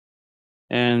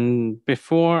And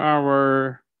before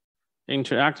our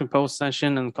interactive post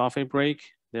session and coffee break,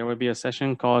 there will be a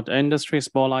session called Industry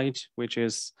Spotlight, which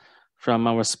is from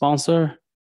our sponsor,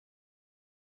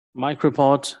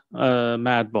 MicroPort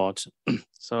MedBot.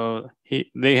 So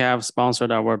they have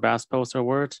sponsored our Best Poster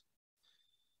Award.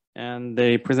 And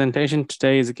the presentation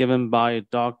today is given by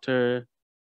Dr.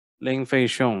 Ling Fei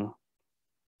Xiong.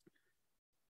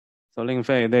 So Ling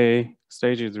Fei, the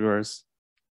stage is yours.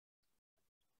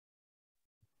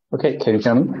 Okay, can you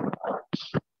hear me?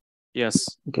 Yes.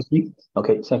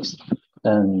 Okay, thanks.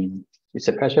 It's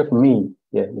a pleasure for me,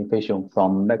 Ling Fei Xiong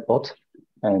from MedBot,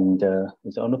 and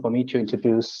it's an honor for me to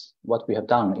introduce what we have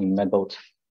done in MedBot.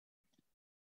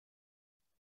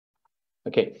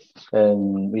 Okay,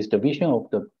 with the vision of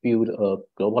the build a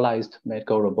globalized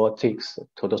medical robotics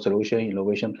total solution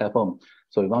innovation platform.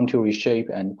 So we want to reshape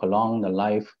and prolong the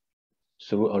life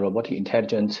through a robotic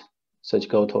intelligent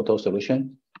surgical total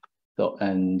solution. So,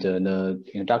 and the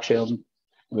introduction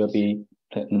will be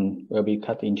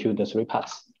cut into the 3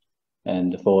 parts.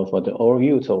 And for the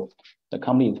overview, so the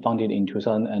company is founded in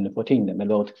 2014. The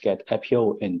MedBot get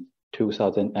IPO in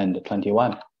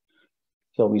 2021.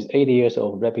 So with 8 years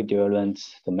of rapid development,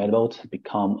 the MedBot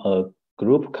become a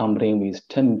group company with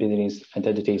 10 business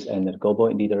entities and a global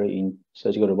leader in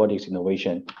surgical robotics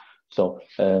innovation. So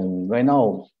right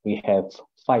now we have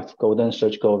 5 golden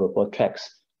surgical robot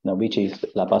tracks, which is the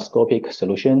laparoscopic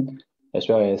solution, as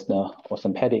well as the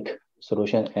orthopedic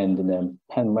solution and the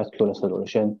pan-vascular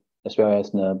solution, as well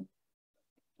as the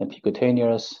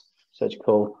percutaneous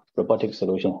surgical robotic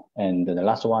solution. And the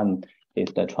last one is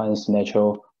the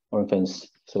transnatural orphans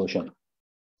solution.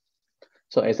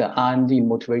 So as an R&D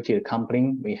motivated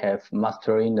company, we have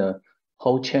mastering the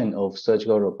whole chain of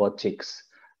surgical robotics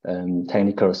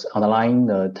technicals, underlying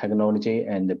the technology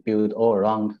and build all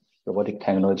around robotic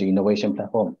technology innovation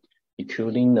platform,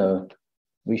 including the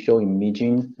visual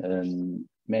imaging,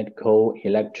 medical,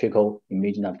 electrical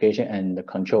imaging navigation, and the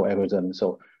control algorithm.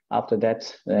 So after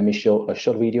that, let me show a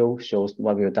short video shows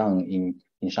what we've done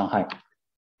in Shanghai.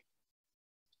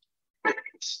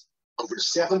 Over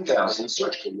 7,000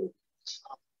 surgical robots.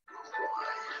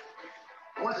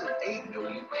 More than 8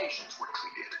 million patients were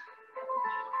treated.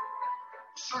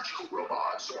 Surgical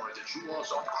robots are the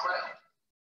jewels on the crown.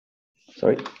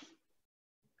 Sorry.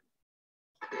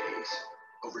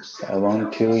 I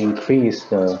want to increase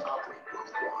the,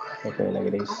 okay,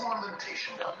 like this.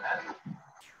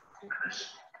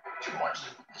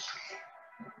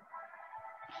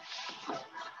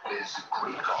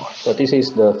 So this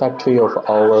is the factory of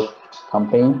our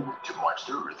company,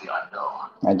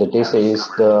 and this is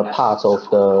the part of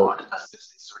the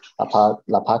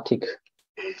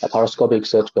laparoscopic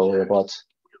surgical robot.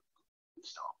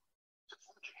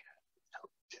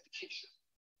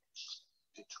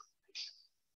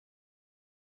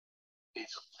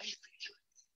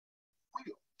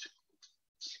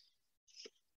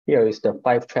 Here is the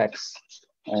 5 tracks,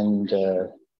 and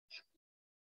the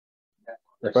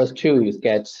first 2 is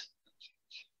get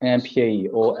NMPA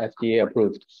or FDA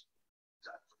approved.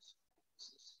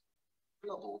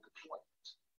 Global deployment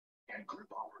and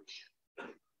group operation.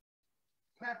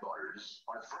 MedBotters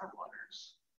are front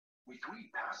runners. We green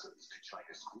passes to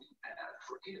China's green path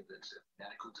for innovative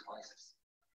medical devices.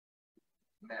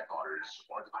 MedBotters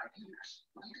are the pioneers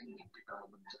leading in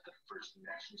development of the first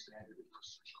national standard for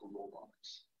surgical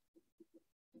robots.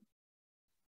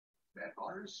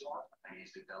 MedBotters are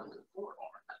developed a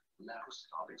 4-arm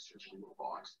laparoscopic surgical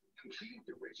robot, completing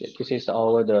the registration. This is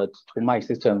our the 2-mic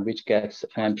system which gets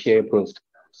NMPA approved.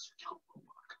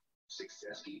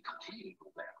 Successfully completing the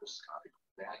laparoscopic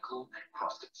medical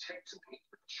prostatectomy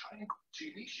for China to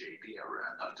initiate the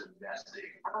era of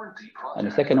domestic R&D projects. And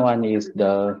the second one is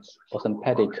the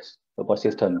orthopedic robot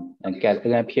system and get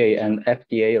NMPA and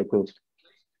FDA approved.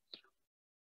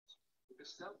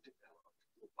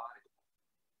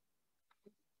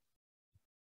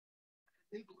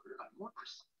 Enabler of more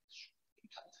precise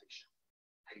implantation,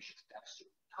 patients faster,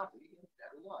 recovery, and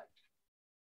better life.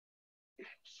 It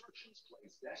helps surgeons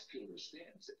place vascular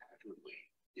stents accurately.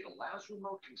 It allows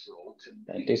remote control to.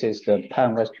 And this is the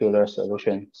pan-vascular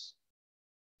solution,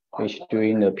 which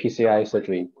doing the PCI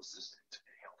surgery.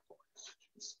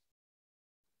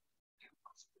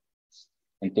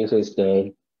 And this is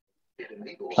the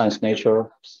transnatural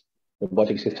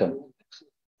robotic system.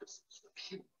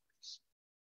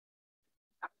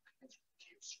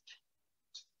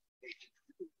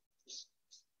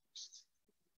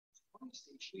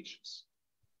 It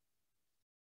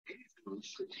is through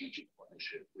strategic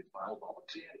partnership with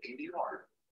BioVolunteer and ADR.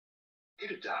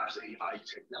 It adopts AI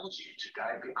technology to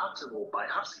guide the optimal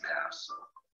biopsy paths,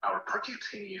 Our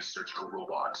percutaneous surgical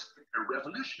robot, a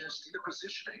revolutionist in the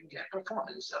positioning and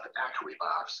performance of accurate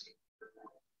biopsy.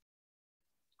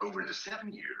 Over the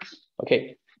 7 years.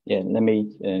 Okay, yeah, let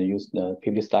me use the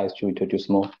previous slides to introduce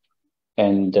more.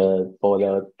 And for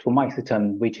the 2MIC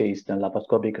system, which is the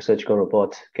laparoscopic surgical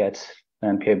robot, gets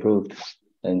MPA approved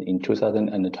in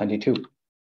 2022.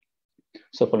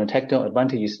 So for the technical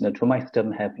advantages, the 2MIC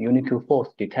system have unique force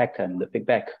detector and the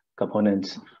feedback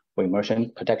components for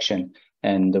immersion protection.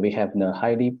 And we have the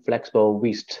highly flexible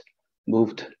wrist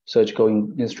moved surgical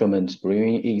instruments,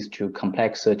 bringing ease to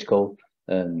complex surgical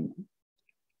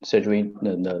surgery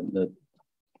the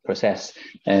process.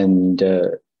 And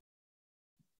the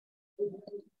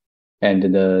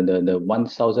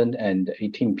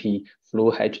 1018p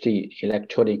Full HD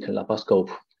electronic laparoscope,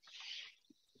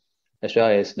 as well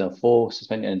as the full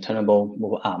suspended and turnable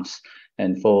mobile arms.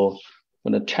 And for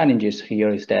the challenges here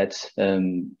is that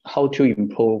how to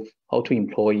employ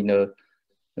the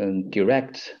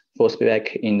direct force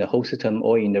feedback in the whole system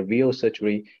or in the real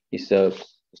surgery is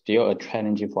still a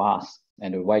challenge for us.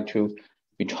 And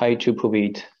we try to improve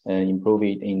it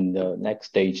in the next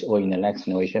stage or in the next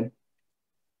generation.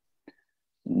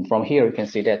 From here, you can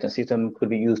see that the system could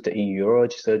be used in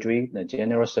urology surgery, the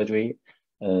general surgery,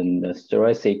 and the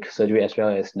thoracic surgery, as well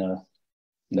as the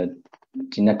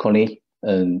gynecology,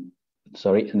 the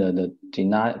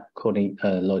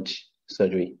gynecology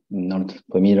surgery. Not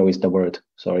familiar with the word,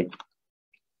 sorry.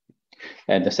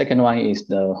 And the second one is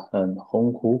the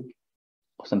Honghu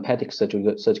sympathetic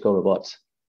surgical robots.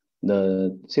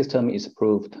 The system is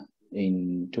approved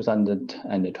in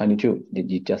 2022,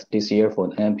 just this year for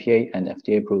MPA and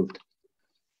FDA approved.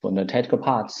 For the technical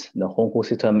parts, the Honghu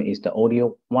system is the only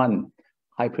one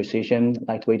high precision,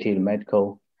 lightweighted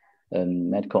medical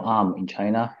arm in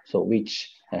China, so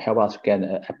which help us get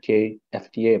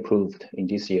FDA approved in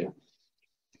this year.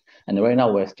 And right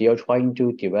now we're still trying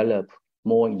to develop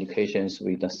more indications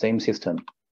with the same system.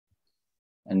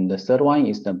 And the third one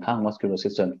is the pan-vascular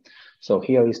system. So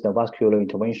here is the vascular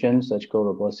intervention surgical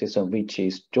robot system, which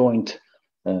is joint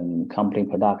company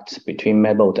product between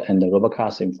MedBot and the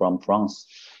Robocast from France.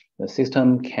 The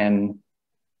system can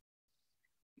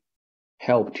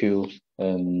help to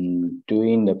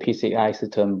doing the PCI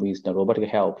system with the robotic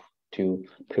help to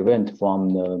prevent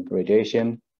from the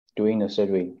radiation during the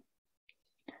surgery.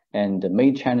 And the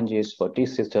main challenges for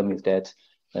this system is that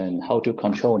how to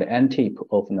control the end tip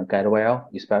of the guide wire,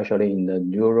 especially in the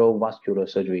neurovascular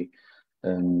surgery.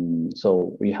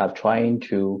 So we have trying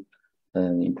to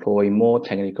employ more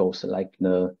technicals like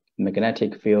the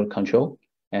magnetic field control,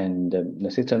 and the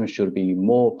system should be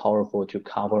more powerful to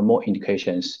cover more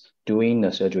indications during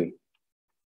the surgery.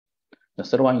 The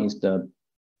third one is the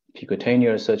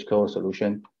percutaneous surgical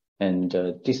solution, and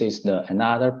this is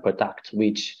another product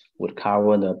which would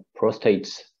cover the prostate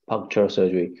puncture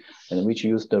surgery, and which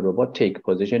use the robotic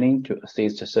positioning to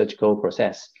assist the surgical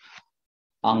process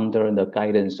under the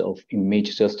guidance of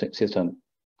image system.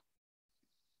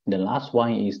 The last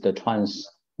one is the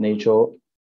transnasal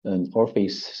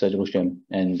orifice solution,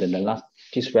 and the last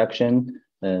distraction,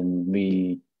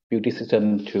 we build this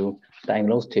system to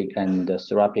diagnostic and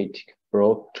therapeutic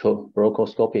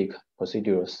bronchoscopic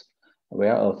procedures,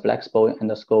 where a flexible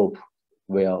endoscope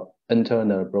will enter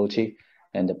the bronchi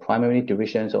and the primary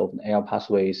divisions of air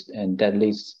pathways, and that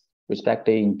leads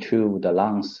respectively into the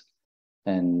lungs.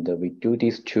 And we do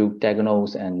this to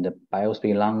diagnose and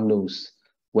biopsy lung nodes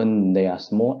when they are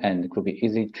small and could be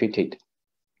easily treated.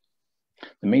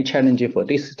 The main challenge for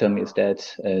this system is that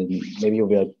maybe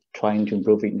we are trying to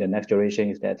improve it in the next generation,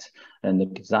 is that the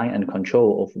design and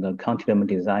control of the continuum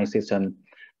design system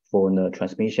for the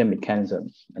transmission mechanism,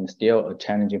 and still a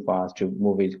challenge for us to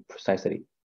move it precisely.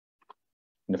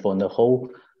 And for the whole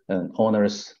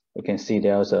honors, you can see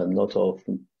there's a lot of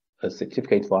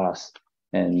certificate for us,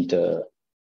 and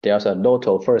there's a lot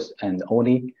of first and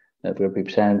only that will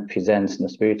present the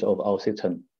spirit of our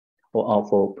system, or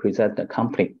for present the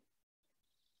company.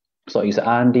 So it's an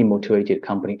R&D motivated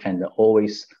company and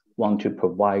always want to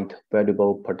provide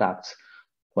valuable products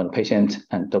for the patient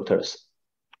and doctors.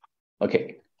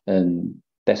 Okay, and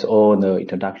that's all the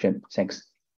introduction. Thanks.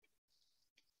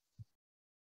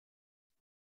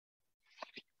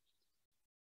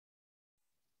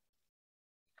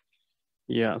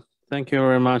 Yeah, thank you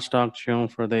very much, Dr. Chung,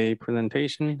 for the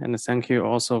presentation, and thank you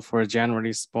also for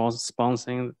generally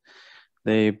sponsoring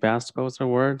the Best Poster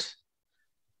Award.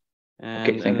 And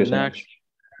okay, thank you so much.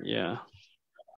 Yeah.